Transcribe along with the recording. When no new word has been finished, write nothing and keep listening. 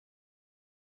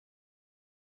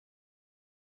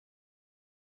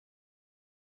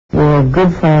a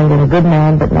good friend and a good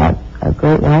mom, but not a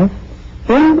great wife?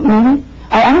 Yeah, maybe.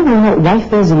 I don't really know what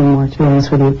wife is anymore, to be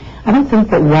honest with you. I don't think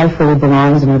that wife really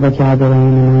belongs in our vocabulary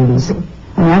in the 90s.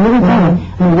 I mean, I really don't. I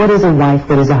mean, what is a wife?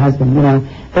 What is a husband? You know,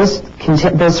 those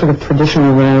sort of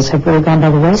traditional roles have really gone by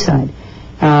the wayside.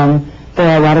 There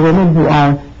are a lot of women who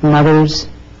are mothers,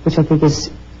 which I think is,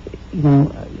 you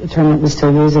know, a term that we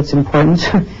still use. It's important.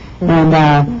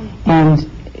 and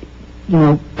you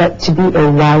know, but to be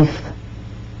a wife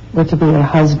or to be a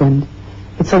husband,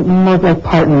 it's more like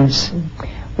partners.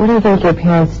 What do you think your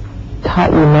parents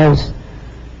taught you most?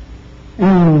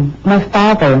 My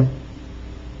father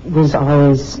was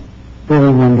always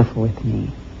really wonderful with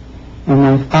me. And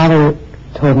my father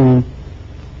told me,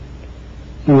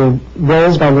 you were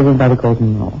raised by living by the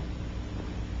golden rule.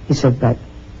 He said, but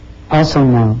also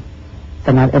know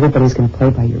that not everybody's going to play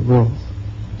by your rules.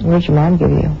 What did your mom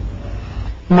give you?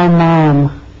 My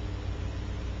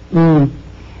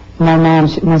mom,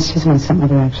 she's my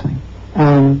stepmother actually.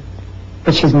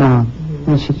 But she's mom.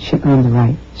 And she earned the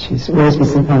right. She's raised me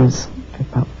since I was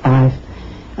about 5.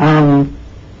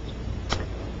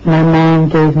 My mom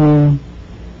gave me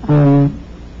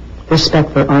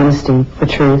respect for honesty, for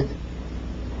truth.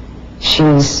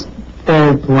 She's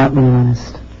very bluntly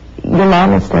honest. Your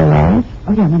mom is still alive?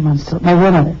 Oh yeah, my mom's still, my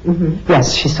real mother.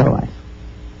 Yes, she's still alive.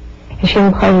 Has she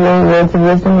imparted any words of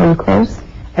wisdom? Are you close?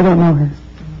 I don't know her.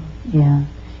 Yeah.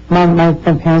 My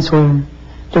parents were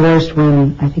divorced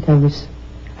when I don't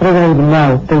really even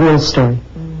know the real story.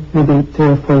 Maybe 3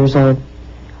 or 4 years old.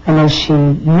 I know she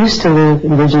used to live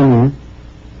in Virginia,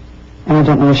 and I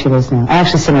don't know where she lives now. I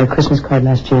actually sent her a Christmas card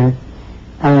last year,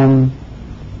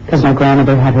 because my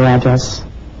grandmother had her address,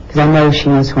 because I know she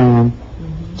knows who I am.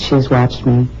 She has watched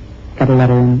me. Got a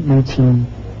letter in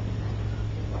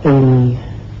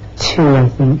 1982, I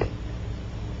think.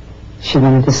 She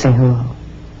wanted to say hello.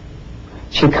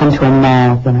 She had come to a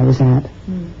mall when I was at,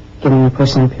 giving me a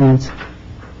personal appearance,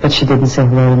 but she didn't say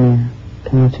hello to me or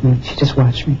come up to me. She just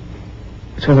watched me,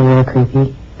 which was a little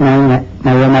creepy, knowing that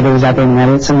my real mother was out there in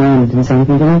Reddit somewhere and didn't say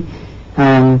anything to me.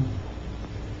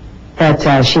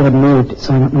 But she had moved,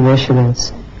 so I don't know where she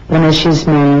lives. I know she's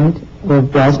married, or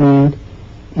was married,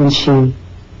 and she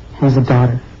has a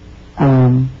daughter.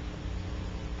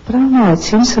 But I don't know, it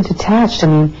seems so detached. I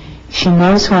mean, she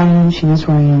knows who I am, she knows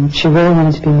where I am. She really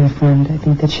wanted to be my friend. I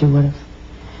think that she would have.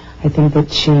 I think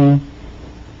that she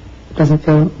doesn't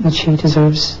feel that she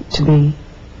deserves to be,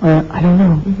 or I don't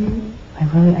know.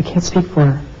 I can't speak for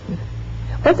her.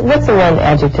 What's the one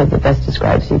adjective that best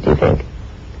describes you, do you think?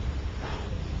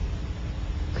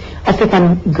 I think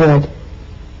I'm good.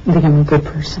 I think I'm a good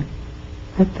person.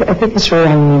 I think it's really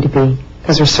all I need to be,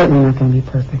 because we're certainly not going to be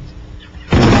perfect.